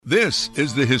This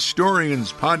is the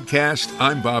Historians Podcast.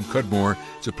 I'm Bob Cudmore.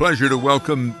 It's a pleasure to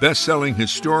welcome best-selling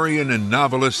historian and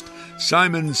novelist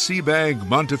Simon Seabag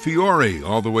Montefiore,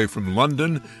 all the way from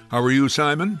London. How are you,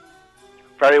 Simon?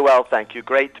 Very well, thank you.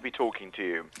 Great to be talking to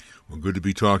you. Well, good to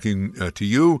be talking to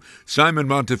you. Simon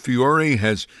Montefiore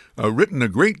has written a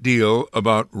great deal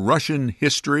about Russian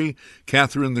history,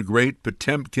 Catherine the Great,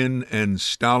 Potemkin, and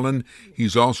Stalin.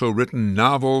 He's also written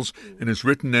novels and has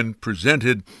written and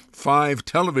presented 5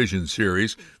 television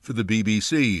series for the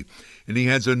BBC. And he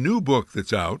has a new book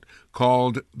that's out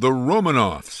called The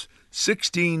Romanovs,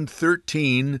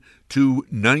 1613 to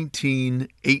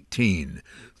 1918.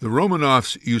 The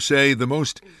Romanovs, you say, the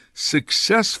most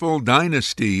successful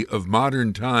dynasty of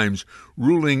modern times,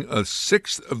 ruling a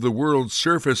sixth of the world's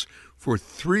surface for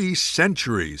 3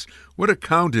 centuries. What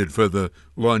accounted for the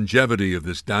longevity of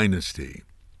this dynasty?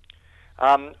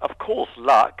 Of course,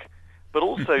 luck, but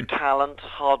also talent,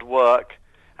 hard work,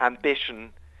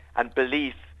 ambition, and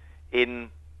belief in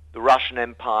the Russian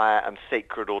Empire and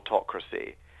sacred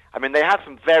autocracy. I mean, they had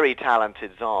some very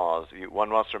talented czars. One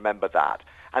must remember that.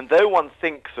 And though one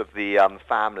thinks of the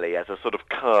family as a sort of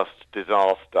cursed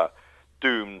disaster,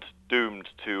 doomed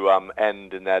to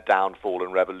end in their downfall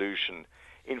and revolution,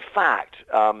 in fact,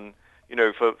 for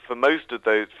most of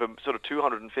those, for sort of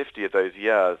 250 of those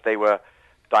years, they were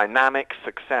dynamic,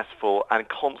 successful, and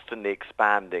constantly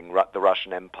expanding the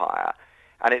Russian Empire.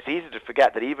 And it's easy to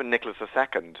forget that even Nicholas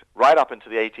II, right up into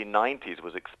the 1890s,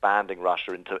 was expanding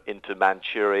Russia into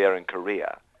Manchuria and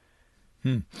Korea.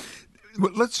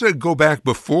 Well, let's go back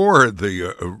before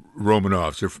the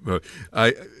Romanovs.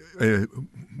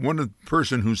 One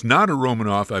person who's not a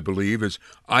Romanov, I believe, is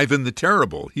Ivan the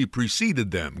Terrible. He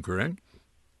preceded them, correct?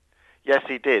 Yes,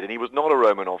 he did, and he was not a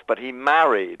Romanov, but he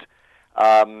married a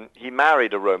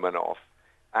Romanov,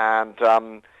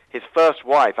 and his first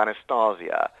wife,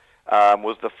 Anastasia,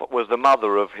 was the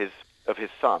mother of his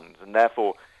sons, and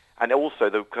also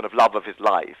the kind of love of his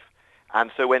life. And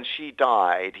so when she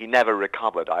died, he never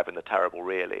recovered, Ivan the Terrible,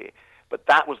 really. But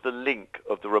that was the link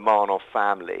of the Romanov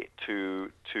family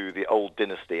to the old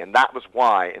dynasty. And that was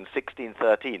why, in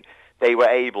 1613, they were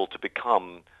able to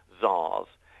become czars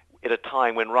at a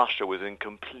time when Russia was in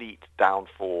complete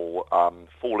downfall,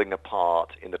 falling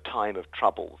apart in the time of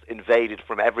troubles, invaded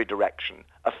from every direction,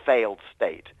 a failed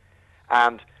state.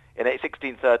 And in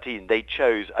 1613, they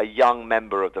chose a young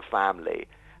member of the family,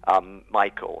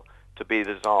 Michael, to be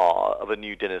the Tsar of a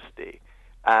new dynasty.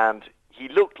 And he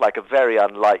looked like a very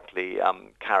unlikely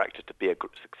character to be a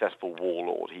successful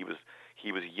warlord. He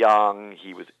was young,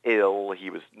 he was ill, he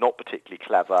was not particularly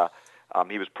clever,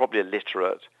 he was probably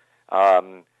illiterate,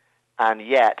 and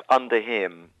yet under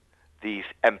him the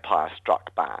empire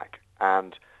struck back.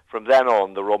 And from then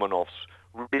on, the Romanovs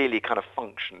really kind of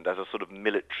functioned as a sort of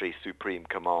military supreme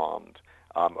command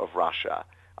of Russia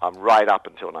right up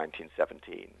until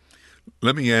 1917.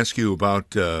 Let me ask you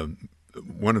about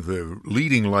one of the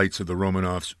leading lights of the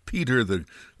Romanovs, Peter the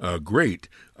Great.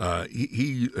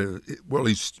 He's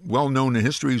well known in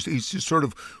history. He's just sort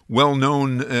of well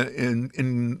known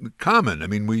in common. I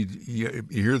mean, you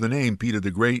hear the name Peter the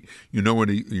Great, you know what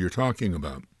you're talking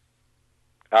about.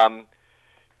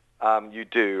 You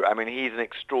do. I mean, he's an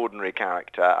extraordinary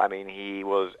character. I mean,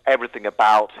 everything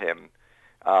about him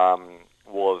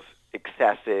was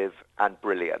excessive and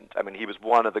brilliant. I mean, he was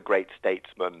one of the great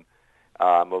statesmen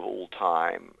of all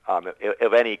time,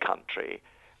 of any country.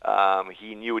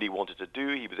 He knew what he wanted to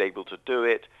do. He was able to do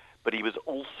it, but he was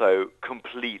also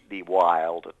completely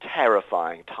wild, a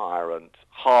terrifying tyrant,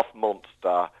 half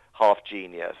monster, half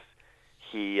genius.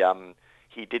 He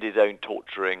did his own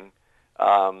torturing.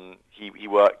 He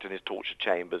worked in his torture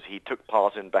chambers. He took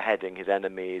part in beheading his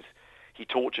enemies. He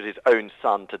tortured his own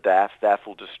son to death,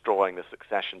 therefore destroying the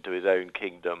succession to his own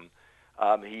kingdom.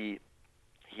 He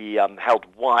held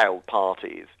wild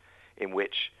parties in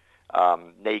which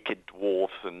naked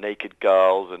dwarfs and naked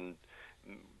girls and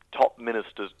top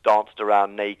ministers danced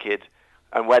around naked,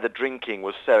 and where the drinking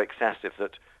was so excessive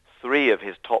that 3 of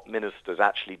his top ministers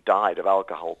actually died of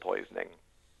alcohol poisoning.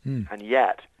 And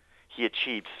yet he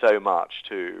achieved so much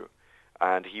too.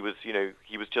 And he was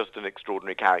just an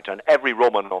extraordinary character. And every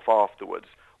Romanov afterwards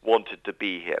wanted to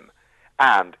be him.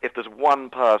 And if there's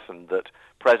one person that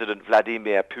President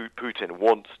Vladimir Putin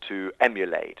wants to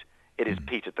emulate, it is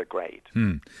Peter the Great.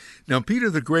 Now, Peter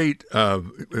the Great,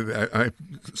 I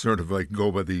sort of like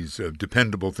go by these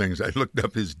dependable things. I looked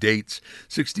up his dates,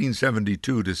 1672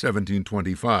 to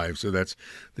 1725, so that's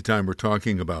the time we're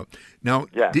talking about. Now,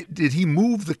 did he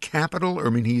move the capital, or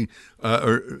I mean,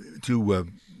 to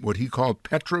what he called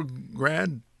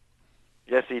Petrograd?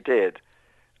 Yes, he did.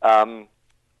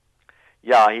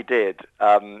 He did.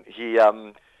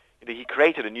 he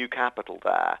created a new capital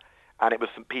there, and it was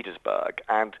St. Petersburg,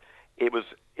 and it was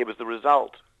the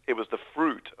result, it was the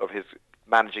fruit of his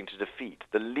managing to defeat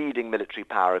the leading military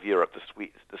power of Europe,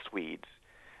 the Swedes,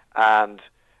 and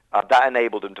that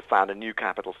enabled him to found a new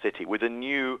capital city with a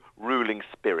new ruling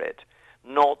spirit,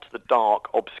 not the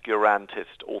dark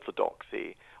obscurantist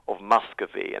orthodoxy of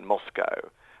Muscovy and Moscow,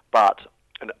 but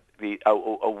a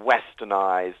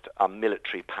westernized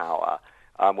military power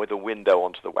with a window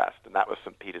onto the west, and that was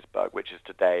St. Petersburg, which is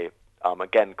today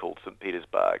again called St.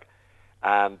 Petersburg.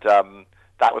 And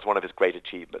that was one of his great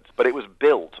achievements. But it was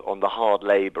built on the hard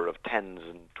labor of tens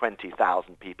and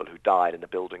 20,000 people who died in the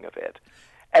building of it.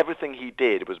 Everything he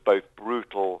did was both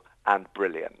brutal and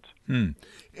brilliant.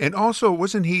 And also,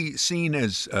 wasn't he seen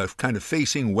as kind of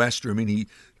facing West? I mean, he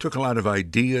took a lot of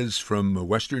ideas from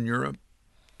Western Europe.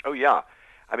 Oh yeah,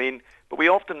 I mean, but we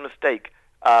often mistake,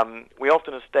 Russian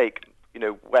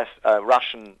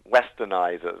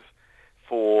Westernizers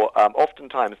for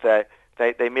oftentimes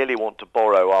they merely want to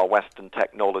borrow our Western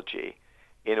technology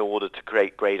in order to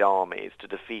create great armies to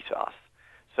defeat us.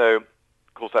 So,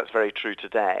 of course, that's very true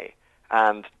today,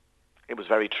 and it was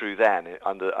very true then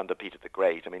under Peter the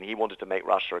Great. I mean, he wanted to make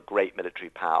Russia a great military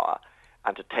power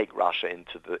and to take Russia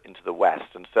into the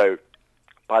West. And so,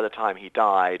 by the time he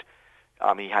died,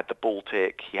 he had the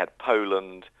Baltic, he had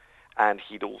Poland, and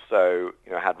he'd also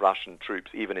had Russian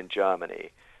troops even in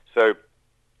Germany. So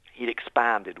he'd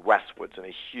expanded westwards in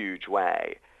a huge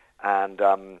way, and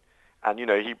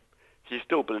he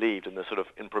still believed in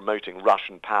in promoting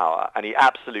Russian power, and he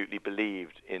absolutely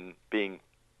believed in being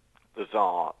the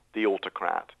Tsar, the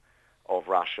autocrat of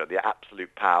Russia, the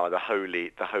absolute power, the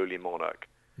holy monarch.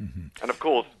 Mm-hmm. And of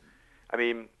course, I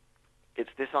mean, it's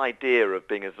this idea of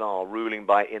being a Tsar, ruling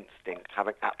by instinct,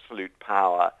 having absolute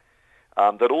power,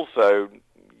 that also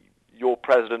your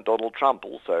President Donald Trump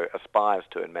also aspires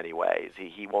to in many ways.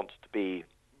 He wants to be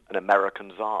an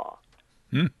American Tsar.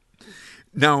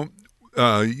 Now,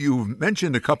 you've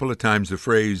mentioned a couple of times the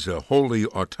phrase holy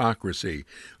autocracy.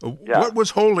 What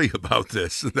was holy about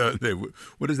this?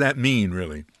 What does that mean,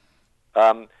 really?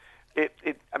 I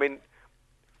mean,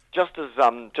 just as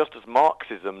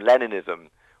Marxism, Leninism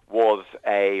was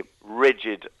a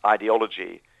rigid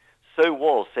ideology, so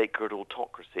was sacred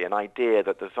autocracy, an idea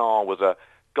that the Tsar was a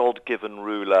God-given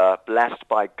ruler, blessed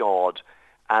by God,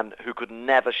 and who could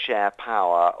never share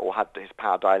power or had his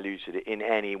power diluted in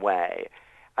any way.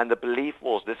 And the belief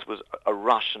was this was a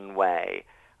Russian way,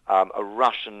 a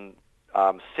Russian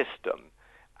system,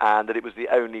 and that it was the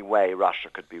only way Russia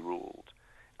could be ruled,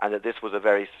 and that this was a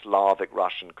very Slavic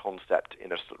Russian concept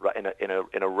in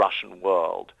a Russian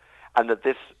world, and that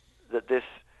this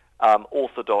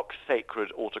orthodox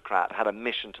sacred autocrat had a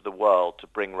mission to the world to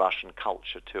bring Russian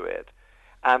culture to it.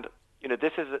 And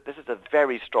this is a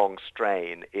very strong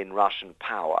strain in Russian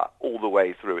power all the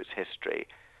way through its history,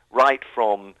 right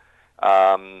from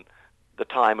the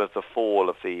time of the fall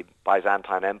of the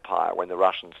Byzantine Empire, when the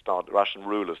Russian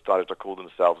rulers started to call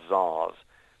themselves Tsars,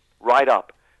 right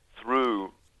up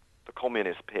through the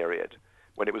communist period,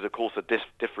 when it was, of course, a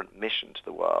different mission to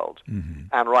the world,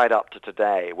 and right up to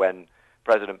today, when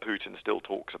President Putin still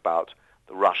talks about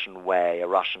the Russian way, a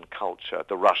Russian culture,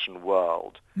 the Russian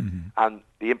world. And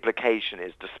the implication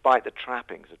is, despite the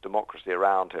trappings of democracy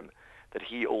around him, that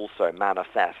he also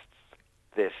manifests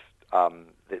this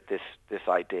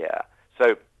idea.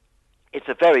 So it's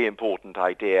a very important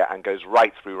idea and goes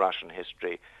right through Russian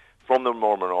history, from the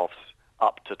Romanovs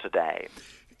up to today.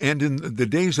 And in the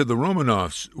days of the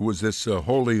Romanovs, was this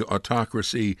holy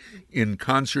autocracy in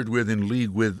concert with, in league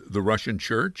with, the Russian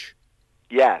Church?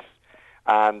 Yes.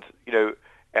 And,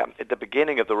 at the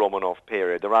beginning of the Romanov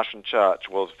period, the Russian Church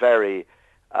was very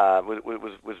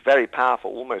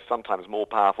powerful, almost sometimes more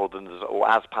powerful than, or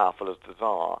as powerful as the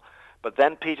Tsar. But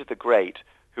then Peter the Great,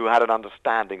 who had an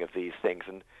understanding of these things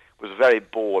and was very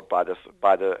bored by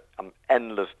the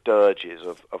endless dirges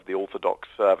of the Orthodox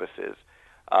services,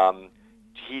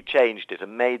 he changed it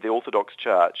and made the Orthodox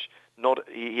Church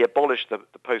he abolished the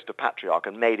post of patriarch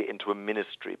and made it into a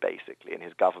ministry, basically, in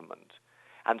his government.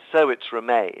 And so it's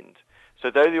remained. So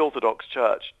though the Orthodox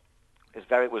Church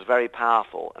was very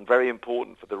powerful and very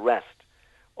important for the rest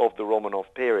of the Romanov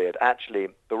period, actually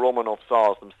the Romanov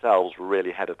Tsars themselves were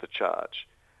really head of the Church.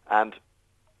 And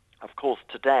of course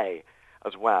today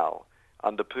as well,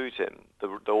 under Putin,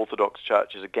 the Orthodox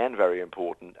Church is again very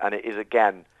important, and it is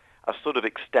again a sort of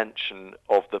extension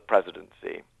of the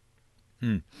presidency.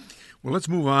 Well, let's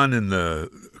move on in the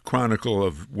chronicle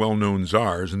of well-known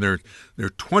czars, and there are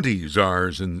 20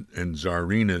 czars and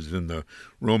czarinas in the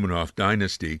Romanov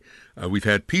dynasty. We've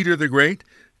had Peter the Great.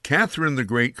 Catherine the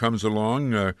Great comes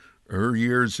along her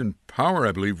years in power,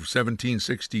 I believe,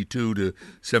 1762 to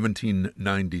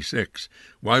 1796.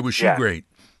 Why was she Yes. great?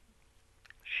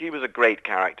 She was a great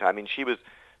character. I mean,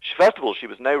 first of all, she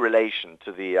was no relation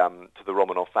to the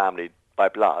Romanov family by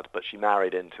blood, but she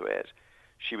married into it.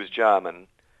 She was German.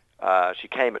 She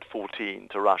came at 14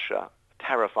 to Russia. A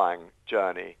terrifying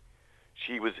journey.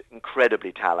 She was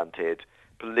incredibly talented,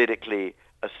 politically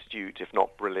astute, if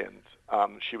not brilliant.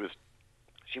 She was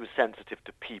sensitive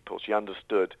to people. She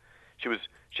understood. She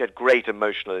had great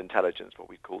emotional intelligence, what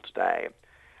we call today,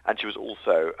 and she was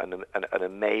also an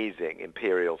amazing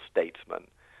imperial statesman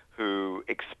who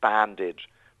expanded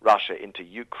Russia into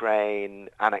Ukraine,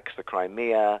 annexed the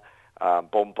Crimea,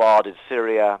 bombarded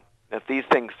Syria. If these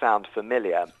things sound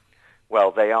familiar,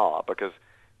 well, they are, because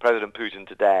President Putin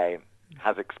today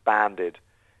has expanded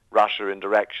Russia in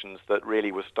directions that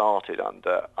really were started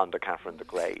under Catherine the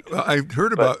Great. Well, I've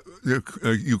heard about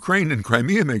Ukraine and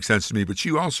Crimea makes sense to me, but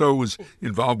she also was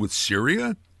involved with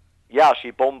Syria? Yeah,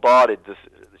 she bombarded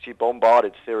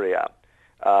Syria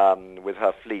with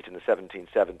her fleet in the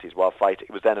 1770s while fighting.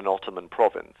 It was then an Ottoman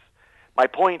province. My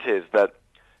point is that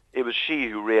it was she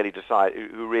who really tried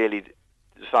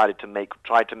to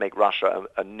make Russia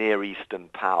a Near Eastern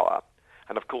power.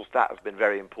 And of course that has been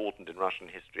very important in Russian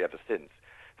history ever since.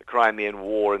 The Crimean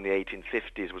War in the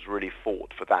 1850s was really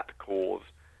fought for that cause.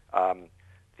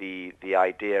 The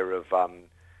idea of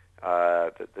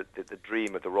the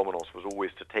dream of the Romanovs was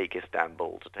always to take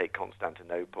Istanbul, to take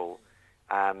Constantinople,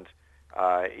 and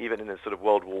even in the sort of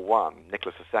World War I,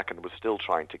 Nicholas II was still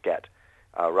trying to get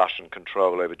Russian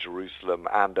control over Jerusalem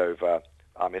and over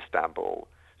Istanbul.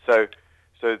 So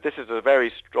this is a very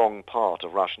strong part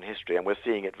of Russian history, and we're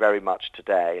seeing it very much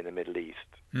today in the Middle East.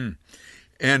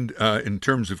 And in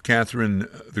terms of Catherine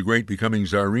the Great becoming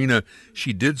Tsarina,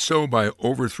 she did so by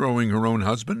overthrowing her own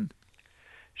husband?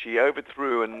 She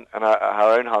overthrew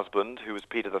her own husband, who was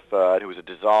Peter III, who was a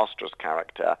disastrous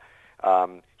character.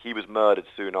 He was murdered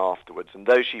soon afterwards, and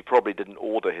though she probably didn't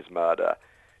order his murder,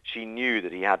 she knew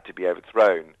that he had to be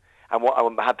overthrown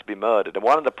and had to be murdered. And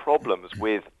one of the problems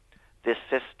with this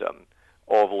system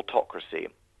of autocracy,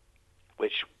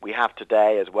 which we have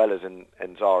today as well as in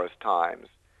Tsarist times,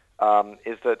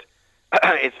 is that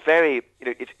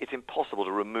it's impossible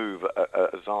to remove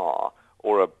a Tsar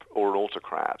or an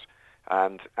autocrat,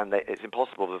 and it's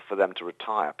impossible for them to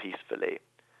retire peacefully.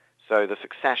 So the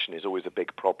succession is always a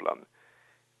big problem.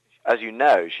 As you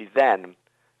know, she then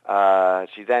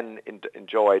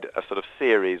enjoyed a sort of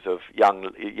series of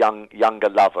younger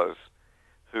lovers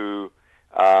whom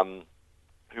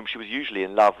she was usually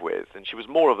in love with, and she was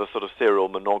more of a sort of serial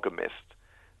monogamist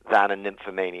than a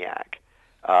nymphomaniac.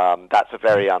 That's a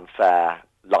very unfair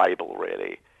libel,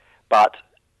 really. But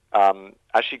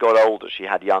as she got older, she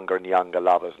had younger and younger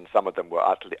lovers, and some of them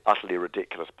were utterly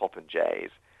ridiculous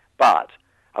popinjays. But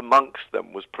amongst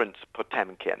them was Prince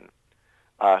Potemkin,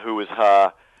 who was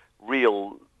her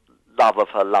real love of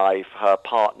her life, her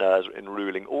partner in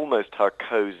ruling, almost her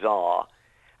co-czar.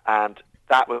 And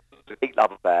that was a big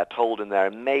love affair told in their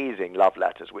amazing love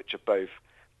letters, which are both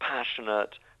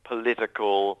passionate,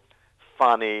 political,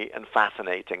 funny, and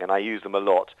fascinating, and I use them a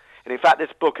lot. And in fact,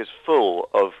 this book is full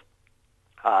of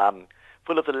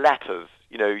the letters,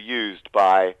 used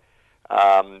by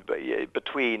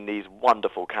between these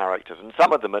wonderful characters, and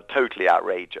some of them are totally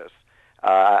outrageous,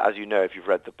 as you know if you've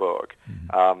read the book.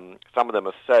 Mm-hmm. Some of them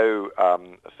are so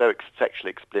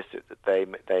sexually explicit that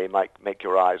they might make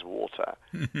your eyes water.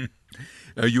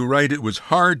 You write it was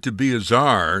hard to be a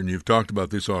czar, and you've talked about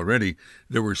this already.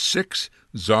 There were 6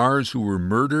 czars who were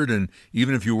murdered, and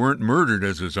even if you weren't murdered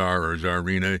as a czar or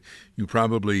czarina, you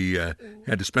probably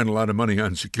had to spend a lot of money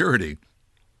on security.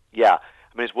 Yeah,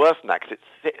 I mean, it's worse than that, because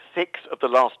 6 of the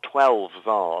last 12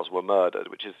 czars were murdered,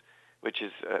 which is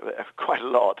quite a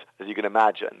lot, as you can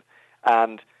imagine.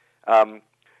 And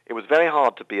it was very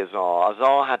hard to be a czar. A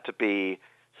czar had to be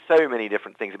so many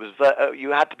different things. It was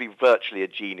you had to be virtually a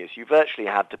genius. You virtually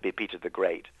had to be Peter the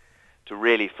Great to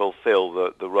really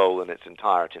fulfill the role in its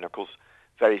entirety. And of course,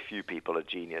 very few people are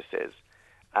geniuses.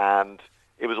 And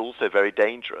it was also very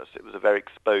dangerous. It was a very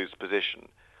exposed position.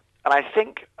 And I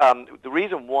think the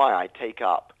reason why I take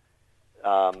up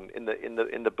in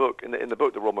the book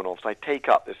The Romanovs, I take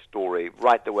up this story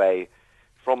right the way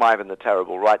from Ivan the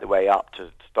Terrible right the way up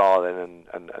to Stalin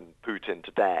and Putin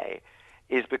today,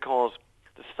 is because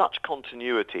there's such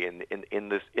continuity in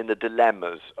the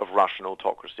dilemmas of Russian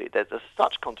autocracy. There's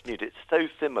such continuity. It's so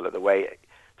similar the way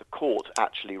the court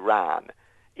actually ran,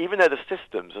 even though the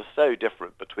systems are so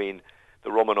different between the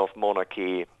Romanov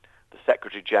monarchy, the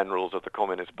Secretary Generals of the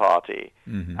Communist Party,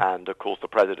 mm-hmm. and, of course, the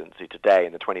presidency today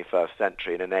in the 21st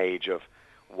century in an age of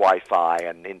Wi-Fi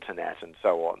and Internet and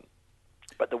so on.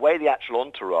 but the way the actual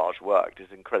entourage worked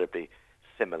is incredibly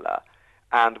similar.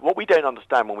 And what we don't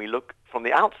understand when we look from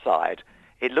the outside,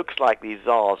 it looks like these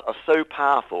czars are so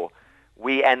powerful,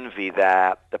 we envy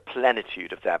the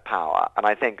plenitude of their power. And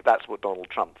I think that's what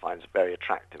Donald Trump finds very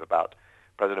attractive about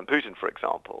President Putin, for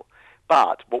example.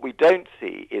 But what we don't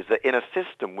see is that in a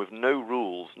system with no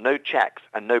rules, no checks,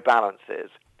 and no balances,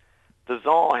 the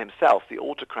czar himself, the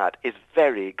autocrat, is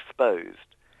very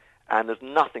exposed, and there's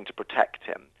nothing to protect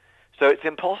him. So it's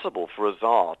impossible for a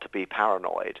czar to be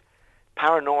paranoid.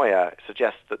 Paranoia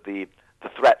suggests that the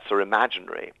threats are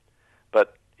imaginary.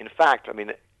 But in fact, I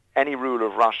mean, any ruler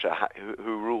of Russia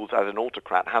who rules as an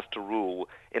autocrat has to rule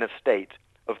in a state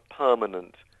of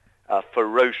permanent,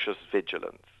 ferocious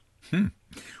vigilance.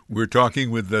 We're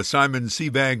talking with Simon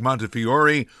Seabag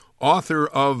Montefiore, author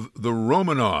of The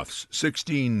Romanovs,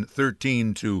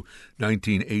 1613 to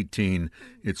 1918.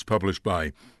 It's published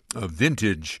by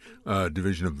Vintage,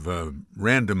 division of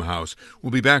Random House.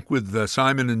 We'll be back with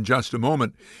Simon in just a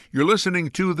moment. You're listening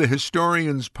to the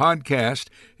Historians Podcast,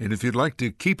 and if you'd like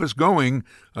to keep us going,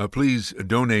 please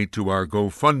donate to our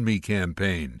GoFundMe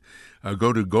campaign.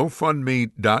 Go to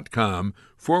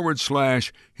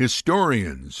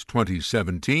GoFundMe.com/Historians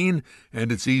 2017,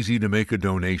 and it's easy to make a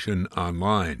donation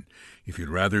online. If you'd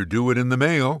rather do it in the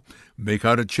mail, make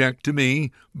out a check to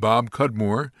me, Bob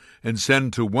Cudmore, and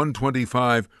send to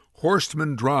 125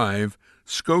 Horstman Drive,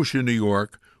 Scotia, New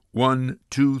York,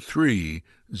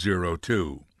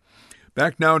 12302.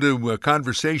 Back now to a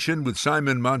conversation with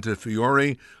Simon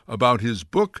Montefiore about his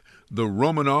book, The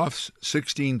Romanovs,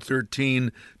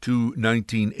 1613 to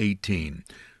 1918.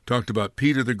 Talked about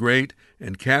Peter the Great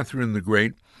and Catherine the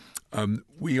Great.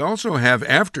 We also have,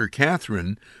 after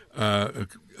Catherine, a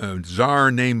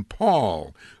czar named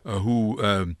Paul, who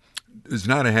is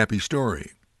not a happy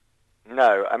story.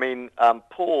 No, I mean,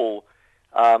 Paul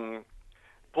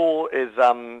is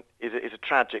a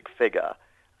tragic figure.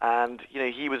 And, you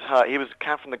know, he was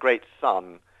Catherine the Great's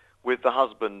son with the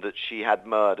husband that she had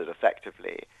murdered,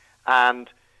 effectively. And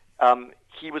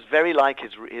he was very like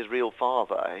his real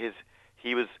father.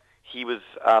 He was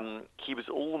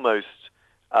almost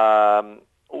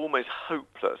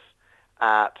hopeless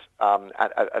at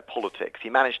politics. He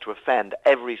managed to offend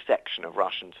every section of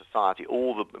Russian society,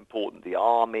 the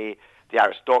army, the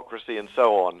aristocracy, and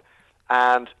so on.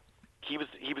 And he was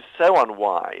so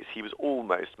unwise. He was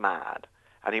almost mad.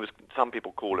 And some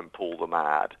people call him Paul the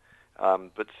Mad.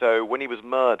 But so when he was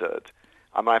murdered,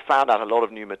 I found out a lot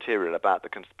of new material about the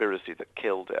conspiracy that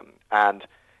killed him, and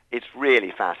it's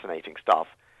really fascinating stuff.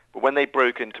 But when they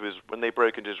broke into his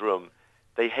room,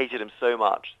 they hated him so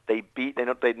much. They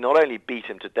not only beat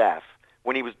him to death.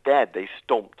 When he was dead, they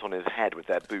stomped on his head with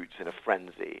their boots in a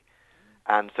frenzy,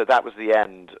 and so that was the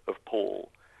end of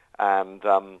Paul. And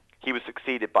he was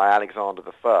succeeded by Alexander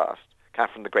I,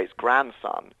 Catherine the Great's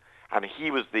grandson. And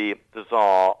he was the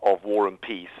Tsar of War and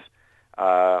Peace,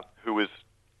 who was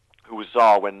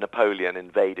Tsar when Napoleon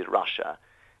invaded Russia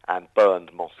and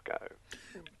burned Moscow.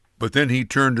 But then he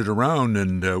turned it around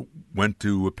and went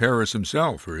to Paris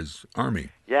himself for his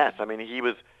army. Yes, I mean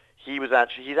he's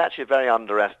actually a very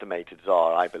underestimated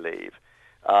Tsar, I believe,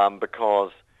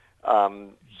 because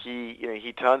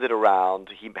he turned it around.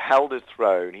 He held his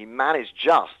throne. He managed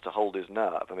just to hold his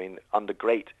nerve. I mean, under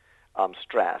great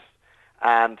stress,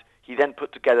 and he then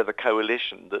put together the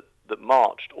coalition that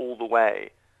marched all the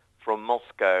way from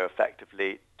Moscow,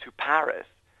 effectively, to Paris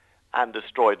and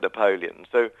destroyed Napoleon.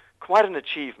 So quite an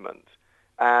achievement.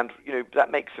 And, you know,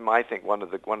 that makes him, I think, one of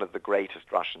the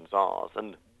greatest Russian czars.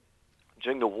 And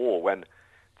during the war, when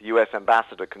the U.S.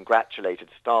 ambassador congratulated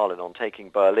Stalin on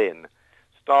taking Berlin,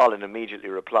 Stalin immediately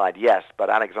replied, yes, but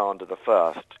Alexander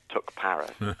I took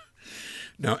Paris.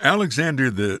 Now, Alexander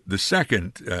the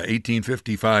Second,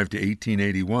 1855 to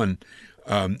 1881,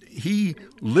 he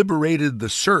liberated the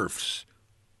serfs.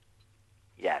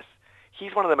 Yes,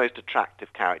 he's one of the most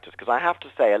attractive characters because I have to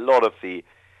say a lot of the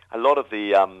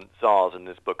czars in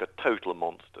this book are total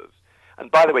monsters.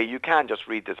 And by the way, you can just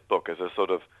read this book as a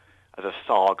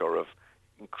saga of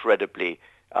incredibly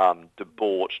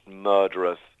debauched,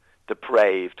 murderous,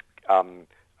 depraved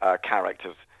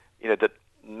characters. You know, that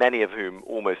many of whom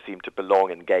almost seem to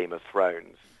belong in Game of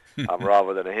Thrones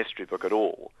rather than a history book at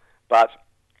all. But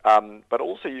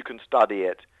also you can study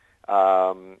it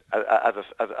as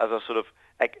a sort of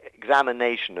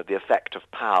examination of the effect of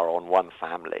power on one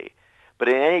family. But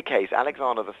in any case,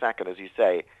 Alexander II, as you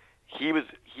say, he was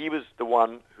the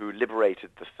one who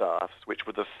liberated the serfs, which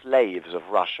were the slaves of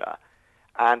Russia,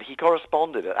 and he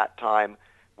corresponded at that time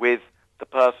with the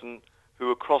person who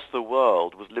across the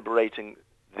world was liberating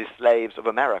the slaves of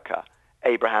America,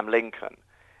 Abraham Lincoln.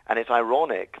 And it's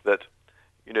ironic that,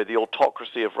 the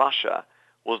autocracy of Russia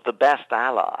was the best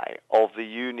ally of the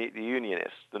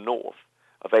Unionists, the North,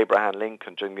 of Abraham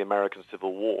Lincoln during the American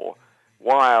Civil War,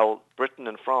 while Britain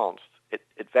and France,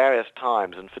 at various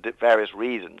times and for various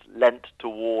reasons, leant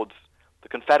towards the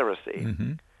Confederacy.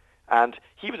 Mm-hmm. And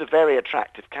he was a very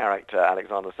attractive character,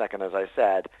 Alexander II, as I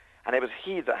said, and it was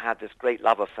he that had this great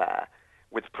love affair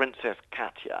with Princess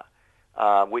Katya,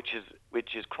 which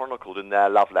is chronicled in their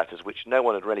love letters, which no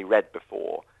one had really read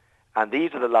before. And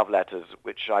these are the love letters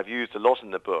which I've used a lot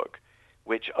in the book,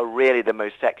 which are really the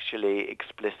most sexually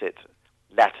explicit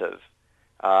letters,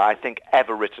 I think,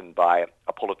 ever written by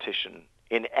a politician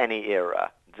in any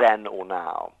era, then or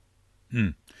now.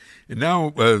 And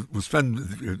now we'll spend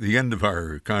the end of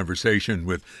our conversation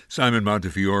with Simon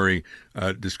Montefiore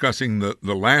discussing the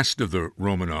last of the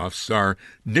Romanovs, Tsar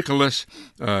Nicholas,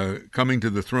 coming to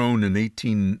the throne in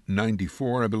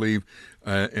 1894, I believe,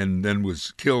 and then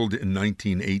was killed in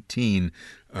 1918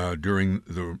 during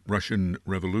the Russian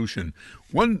Revolution.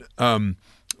 One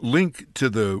link to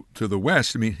the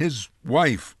West, I mean, his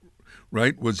wife,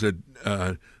 right, was a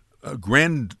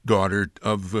granddaughter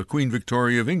of Queen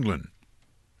Victoria of England.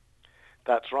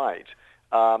 That's right.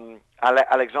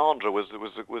 Alexandra was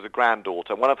a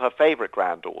granddaughter, one of her favorite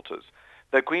granddaughters.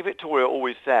 Though Queen Victoria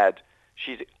always said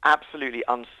she's absolutely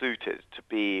unsuited to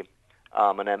be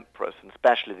an empress, and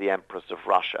especially the Empress of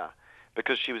Russia,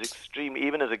 because she was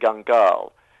even as a young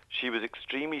girl, she was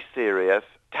extremely serious,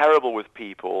 terrible with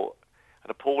people, and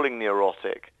appallingly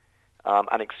erotic,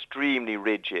 and extremely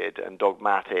rigid and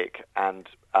dogmatic and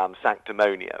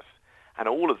sanctimonious. And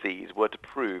all of these were to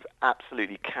prove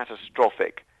absolutely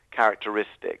catastrophic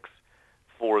characteristics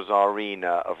for a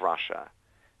Tsarina of Russia.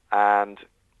 And,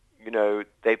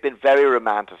 they've been very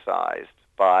romanticized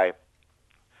by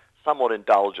somewhat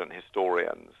indulgent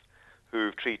historians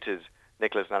who've treated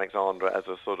Nicholas and Alexandra as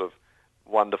a sort of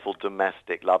wonderful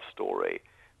domestic love story.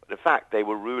 But in fact, they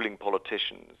were ruling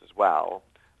politicians as well.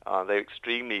 They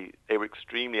were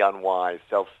extremely unwise,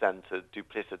 self-centered,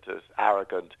 duplicitous,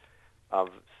 arrogant,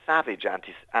 savage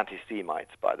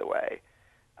anti-Semites, by the way,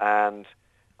 and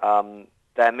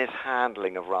their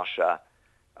mishandling of Russia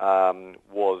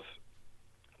was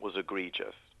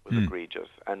egregious. Egregious,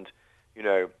 and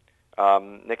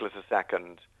Nicholas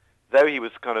II, though he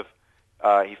was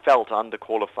he felt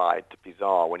underqualified to be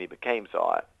Tsar when he became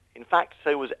Tsar. In fact,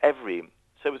 so was every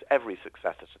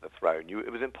successor to the throne.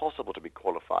 It was impossible to be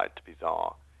qualified to be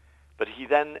Tsar, but he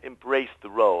then embraced the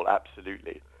role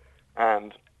absolutely,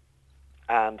 and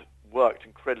worked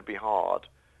incredibly hard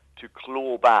to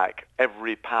claw back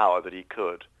every power that he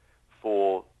could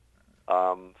for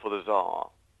the Tsar.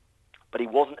 But he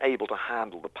wasn't able to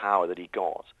handle the power that he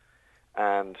got,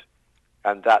 and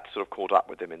that sort of caught up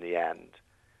with him in the end.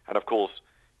 And of course,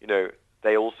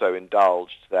 they also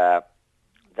indulged their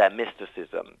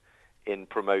mysticism in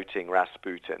promoting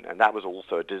Rasputin, and that was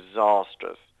also a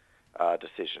disastrous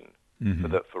decision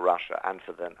for Russia and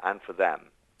for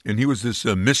them. And he was this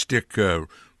mystic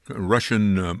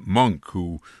Russian monk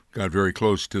who got very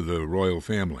close to the royal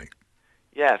family.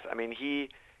 Yes, I mean, he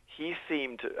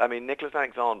seemed to, Nicholas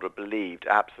Alexandra believed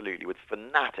absolutely,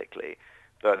 fanatically,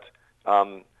 that,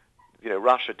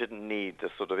 Russia didn't need the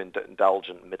sort of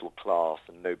indulgent middle class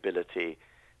and nobility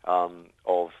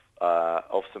of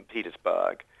St.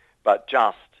 Petersburg, but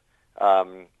just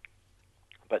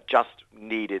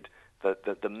needed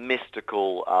the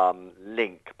mystical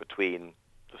link between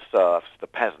the serfs, the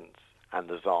peasants, and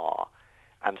the Tsar.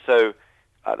 And so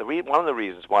one of the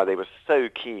reasons why they were so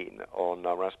keen on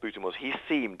Rasputin was he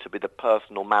seemed to be the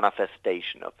personal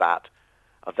manifestation of that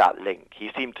link.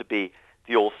 He seemed to be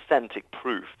the authentic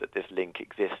proof that this link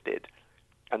existed.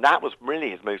 And that was really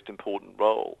his most important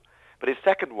role. But his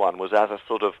second one was as a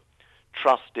sort of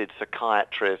trusted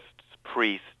psychiatrist,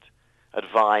 priest,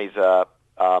 advisor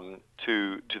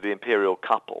to the imperial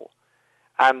couple.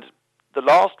 And the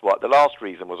last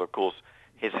reason was, of course,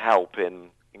 his help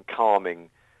in calming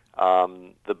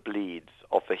the bleeds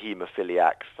of the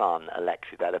hemophiliac son,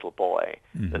 Alexei, their little boy,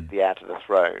 the heir to the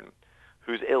throne,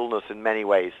 whose illness in many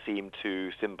ways seemed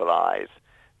to symbolize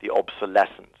the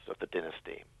obsolescence of the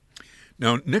dynasty.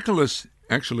 Now, Nicholas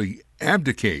actually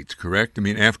abdicates, correct? I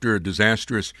mean, after a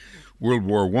disastrous World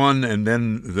War I and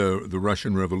then the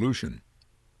Russian Revolution.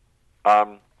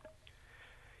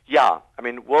 Yeah, I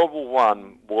mean, World War I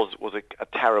was a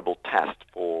terrible test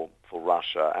for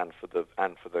Russia and for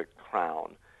the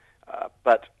crown,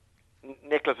 but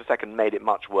Nicholas II made it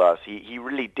much worse. He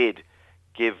really did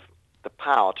give the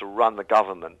power to run the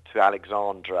government to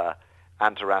Alexandra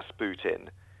and to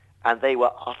Rasputin, and they were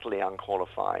utterly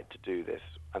unqualified to do this.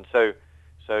 And so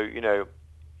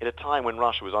at a time when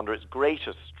Russia was under its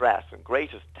greatest stress and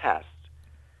greatest test,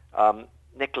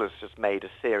 Nicholas just made a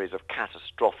series of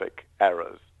catastrophic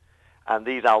errors, and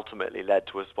these ultimately led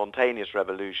to a spontaneous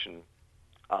revolution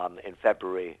in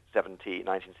February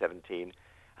 1917,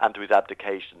 and to his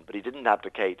abdication. But he didn't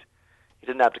abdicate. He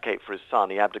didn't abdicate for his son.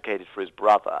 He abdicated for his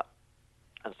brother,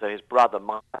 and so his brother,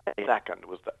 Montefiore II,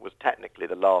 was technically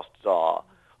the last Tsar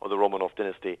of the Romanov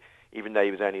dynasty, even though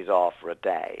he was only Tsar for a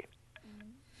day.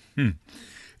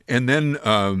 And then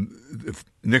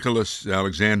Nicholas,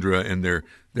 Alexandra, and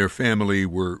their family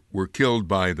were killed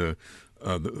by the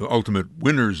ultimate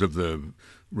winners of the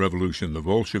revolution, the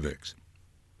Bolsheviks.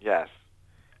 Yes,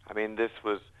 I mean this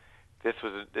was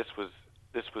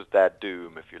their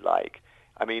doom, if you like.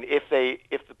 I mean, if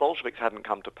the Bolsheviks hadn't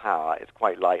come to power, it's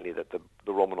quite likely that the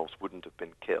Romanovs wouldn't have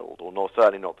been killed, or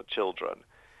certainly not the children.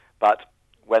 But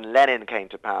when Lenin came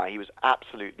to power, he was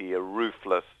absolutely a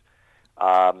ruthless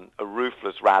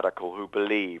radical who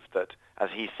believed that, as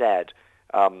he said,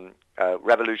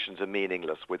 revolutions are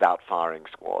meaningless without firing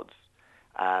squads.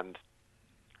 And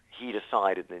he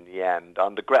decided in the end,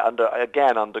 under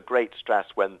great stress,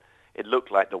 when it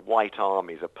looked like the white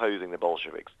armies opposing the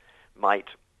Bolsheviks might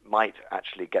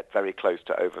actually get very close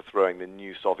to overthrowing the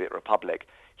new Soviet Republic,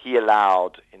 he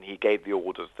allowed and he gave the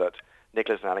orders that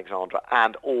Nicholas and Alexandra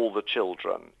and all the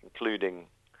children, including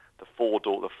the four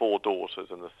daughters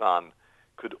and the son,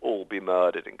 could all be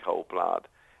murdered in cold blood.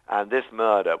 And this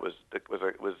murder was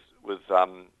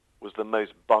the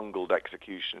most bungled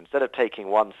execution. Instead of taking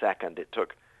 1 second, it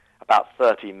took about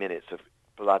 30 minutes of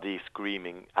bloody,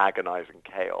 screaming, agonizing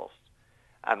chaos.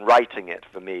 And writing it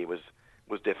for me was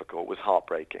difficult, was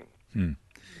heartbreaking.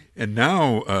 And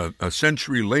now, a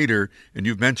century later, and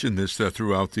you've mentioned this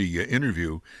throughout the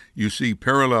interview, you see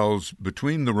parallels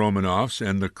between the Romanovs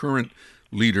and the current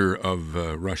leader of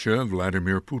Russia,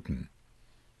 Vladimir Putin.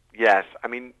 Yes, I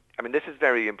mean, this is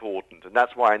very important, and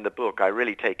that's why in the book I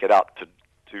really take it up to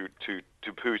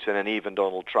Putin and even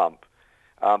Donald Trump,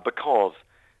 because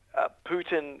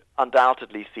Putin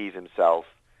undoubtedly sees himself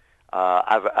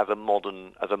as a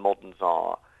modern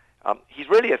Tsar. He's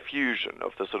really a fusion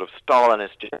of the sort of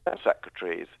Stalinist general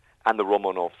secretaries and the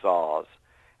Romanov Tsars,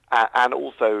 and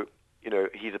also,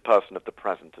 he's a person of the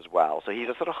present as well. So he's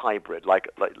a sort of hybrid, like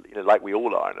we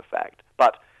all are in effect.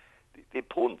 But the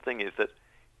important thing is that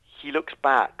he looks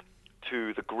back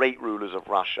to the great rulers of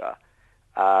Russia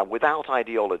without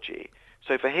ideology.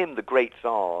 So for him, the great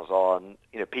Tsars are,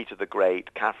 Peter the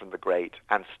Great, Catherine the Great,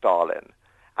 and Stalin,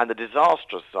 and the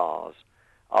disastrous Tsars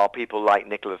are people like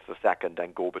Nicholas II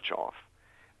and Gorbachev.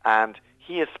 And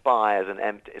he aspires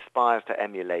to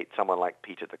emulate someone like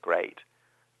Peter the Great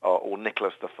or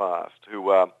Nicholas I, who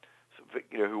were,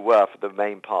 for the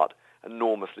main part,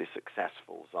 enormously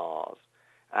successful Tsars.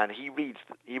 And he reads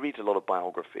a lot of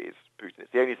biographies, Putin.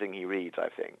 It's the only thing he reads, I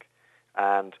think.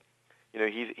 And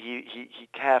he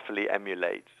carefully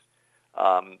emulates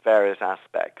various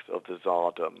aspects of the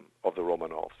Tsardom of the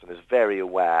Romanovs and is very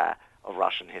aware of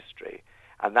Russian history.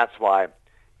 And that's why,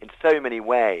 in so many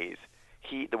ways,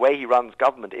 the way he runs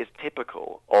government is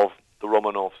typical of the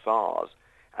Romanov Tsars.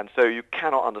 And so you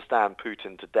cannot understand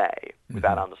Putin today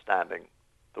without understanding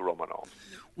the Romanovs.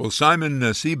 Well, Simon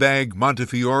Seabag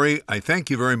Montefiore, I thank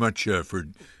you very much for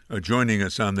joining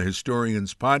us on the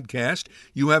Historians Podcast.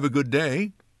 You have a good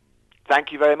day.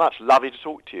 Thank you very much. Lovely to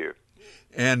talk to you.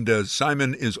 And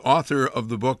Simon is author of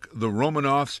the book The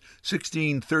Romanovs,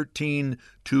 1613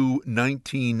 to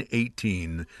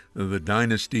 1918, the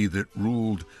dynasty that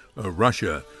ruled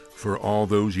Russia for all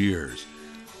those years.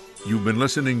 You've been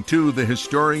listening to the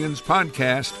Historians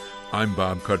Podcast. I'm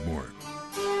Bob Cudmore.